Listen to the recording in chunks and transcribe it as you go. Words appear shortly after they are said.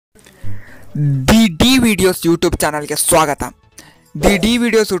The D videos YouTube ಚಾನಲ್ಗೆ ಸ್ವಾಗತ. The D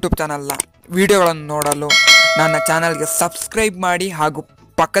videos YouTube ಚಾನಲ್ನ ವಿಡಿಯೋಗಳನ್ನು ನೋಡಲು ನನ್ನ ಚಾನಲ್ಗೆ ಸಬ್ಸ್ಕ್ರೈಬ್ ಮಾಡಿ ಹಾಗೂ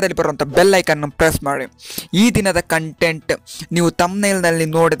ಪಕ್ಕದಲ್ಲಿ ಬರುವಂಥ ಬೆಲ್ ಐಕನ್ನು ಪ್ರೆಸ್ ಮಾಡಿ. ಈ ದಿನದ ಕಂಟೆಂಟ್ ನೀವು ಥಂಬ್ನೇಲ್ನಲ್ಲಿ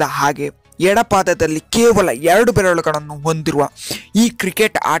ನೋಡಿದ ಹಾಗೆ ಎಡಪಾದದಲ್ಲಿ ಕೇವಲ 2 ಬೆರಳುಗಳನ್ನು ಹೊಂದಿರುವ ಈ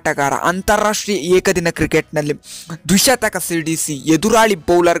ಕ್ರಿಕೆಟ್ ಆಟಗಾರ ಅಂತಾರಾಷ್ಟ್ರೀಯ ಏಕದಿನ ಕ್ರಿಕೆಟ್ನಲ್ಲಿ ದ್ವಿಶತಕ ಸಿಡಿಸಿ ಎದುರಾಳಿ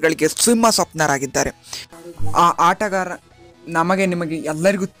ಬೌಲರ್ಗಳಿಗೆ ಸಿಂಹ ಸ್ವಪ್ನರಾಗಿದ್ದಾರೆ. ಆ ಆಟಗಾರ ನಿಮಗೆ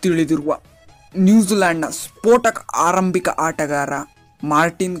ಎಲ್ಲರಿಗೂ ತಿಳಿದಿರುವ ನ್ಯೂಜಿಲೆಂಡ್ನ ಸ್ಫೋಟಕ ಆರಂಭಿಕ ಆಟಗಾರ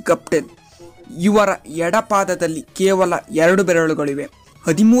ಮಾರ್ಟಿನ್ ಗಪ್ಟಿಲ್. ಇವರ ಎಡಪಾದದಲ್ಲಿ ಕೇವಲ 2 ಬೆರಳುಗಳಿವೆ.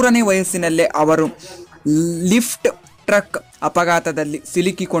 13ನೇ ವಯಸ್ಸಿನಲ್ಲೇ ಅವರು ಲಿಫ್ಟ್ ಟ್ರಕ್ ಅಪಘಾತದಲ್ಲಿ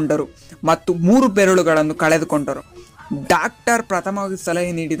ಸಿಲುಕಿಕೊಂಡರು ಮತ್ತು 3 ಬೆರಳುಗಳನ್ನು ಕಳೆದುಕೊಂಡರು. ಡಾಕ್ಟರ್ ಪ್ರಥಮವಾಗಿ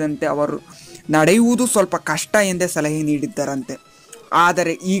ಸಲಹೆ ನೀಡಿದಂತೆ ಅವರು ನಡೆಯುವುದು ಸ್ವಲ್ಪ ಕಷ್ಟ ಎಂದೇ ಸಲಹೆ ನೀಡಿದ್ದರಂತೆ.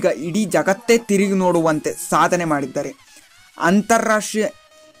 ಆದರೆ ಈಗ ಇಡೀ ಜಗತ್ತೇ ತಿರುಗಿ ನೋಡುವಂತೆ ಸಾಧನೆ ಮಾಡಿದ್ದಾರೆ. ಅಂತಾರಾಷ್ಟ್ರೀಯ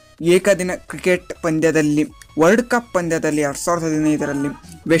ಏಕದಿನ ಕ್ರಿಕೆಟ್ ಪಂದ್ಯದಲ್ಲಿ ವರ್ಲ್ಡ್ ಕಪ್ ಪಂದ್ಯದಲ್ಲಿ 2015ರಲ್ಲಿ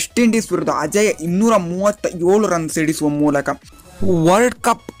ವೆಸ್ಟ್ ಇಂಡೀಸ್ ವಿರುದ್ಧ ಅಜೇಯ 237 ರನ್ ಸಿಡಿಸುವ ಮೂಲಕ ವರ್ಲ್ಡ್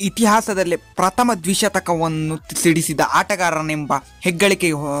ಕಪ್ ಇತಿಹಾಸದಲ್ಲೇ ಪ್ರಥಮ ದ್ವಿಶತಕವನ್ನು ಸಿಡಿಸಿದ ಆಟಗಾರನೆಂಬ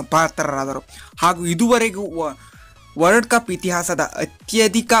ಹೆಗ್ಗಳಿಕೆಗೆ ಪಾತ್ರರಾದರು. ಹಾಗೂ ಇದುವರೆಗೂ ವರ್ಲ್ಡ್ ಕಪ್ ಇತಿಹಾಸದ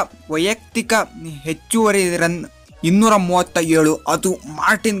ಅತ್ಯಧಿಕ ವೈಯಕ್ತಿಕ ಹೆಚ್ಚುವರಿ ರನ್ 237 ಅದು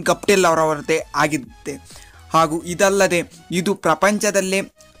ಮಾರ್ಟಿನ್ ಗಪ್ಟಿಲ್ ಅವರವರದೇ ಆಗಿದ್ದೆ. ಹಾಗೂ ಇದಲ್ಲದೆ ಇದು ಪ್ರಪಂಚದಲ್ಲೇ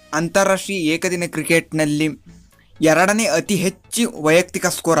ಅಂತಾರಾಷ್ಟ್ರೀಯ ಏಕದಿನ ಕ್ರಿಕೆಟ್ನಲ್ಲಿ 2ನೇ ಅತಿ ಹೆಚ್ಚು ವೈಯಕ್ತಿಕ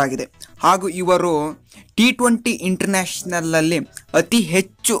ಸ್ಕೋರ್ ಆಗಿದೆ. ಹಾಗೂ ಇವರು T20 ಇಂಟರ್ನ್ಯಾಷನಲ್ನಲ್ಲಿ ಅತಿ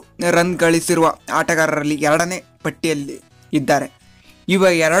ಹೆಚ್ಚು ರನ್ ಗಳಿಸಿರುವ ಆಟಗಾರರಲ್ಲಿ 2ನೇ ಪಟ್ಟಿಯಲ್ಲಿ ಇದ್ದಾರೆ.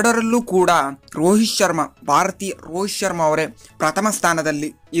 ಇವ ಎರಡರಲ್ಲೂ ಕೂಡ ಭಾರತೀಯ ರೋಹಿತ್ ಶರ್ಮಾ ಅವರೇ ಪ್ರಥಮ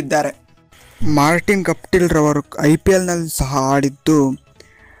ಸ್ಥಾನದಲ್ಲಿ ಇದ್ದಾರೆ. ಮಾರ್ಟಿನ್ ಗಪ್ಟಿಲ್ ರವರು IPLನಲ್ಲಿ ಸಹ ಆಡಿದ್ದು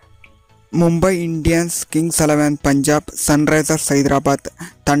Mumbai Indians, Kings 11 Punjab, Sunrisers Hyderabad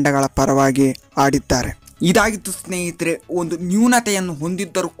ತಂಡಗಳ ಪರವಾಗಿ ಆಡಿದ್ದಾರೆ. ಇದಾಗಿತ್ತು ಸ್ನೇಹಿತರೆ, ಒಂದು ನ್ಯೂನತೆಯನ್ನು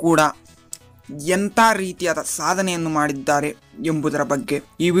ಹೊಂದಿದ್ದರೂ ಕೂಡ ಎಂಥ ರೀತಿಯಾದ ಸಾಧನೆಯನ್ನು ಮಾಡಿದ್ದಾರೆ ಎಂಬುದರ ಬಗ್ಗೆ.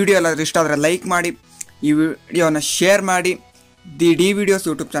 ಈ ವಿಡಿಯೋ ಎಲ್ಲರೂ ಇಷ್ಟ ಆದರೆ ಲೈಕ್ ಮಾಡಿ, ಈ ವಿಡಿಯೋನ ಶೇರ್ ಮಾಡಿ, ದಿ ಡಿ ವಿಡಿಯೋಸ್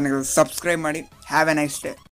ಯೂಟ್ಯೂಬ್ ಚಾನಲ್ಗೆ ಸಬ್ಸ್ಕ್ರೈಬ್ ಮಾಡಿ. Have A nice day.